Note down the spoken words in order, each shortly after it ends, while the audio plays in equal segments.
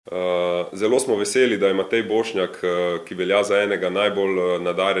Zelo smo veseli, da je Matej Bošnjak, ki velja za enega najbolj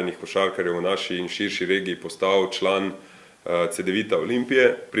nadarjenih košarkarjev v naši in širši regiji, postal član Cedevita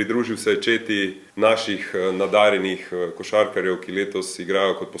Olimpije. Pridružil se je četi naših nadarjenih košarkarjev, ki letos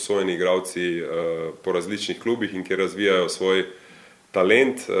igrajo kot posojeni igralci po različnih klubih in ki razvijajo svoj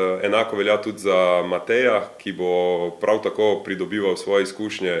talent. Enako velja tudi za Mateja, ki bo prav tako pridobival svoje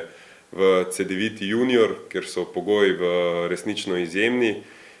izkušnje v Cedeviti junior, ker so pogoji resnično izjemni.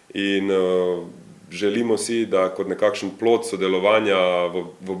 In želimo si, da kot nekakšen plod sodelovanja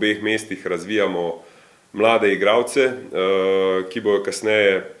v obeh mestih razvijamo mlade igralce, ki bojo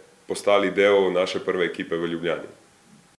kasneje postali del naše prve ekipe v Ljubljani.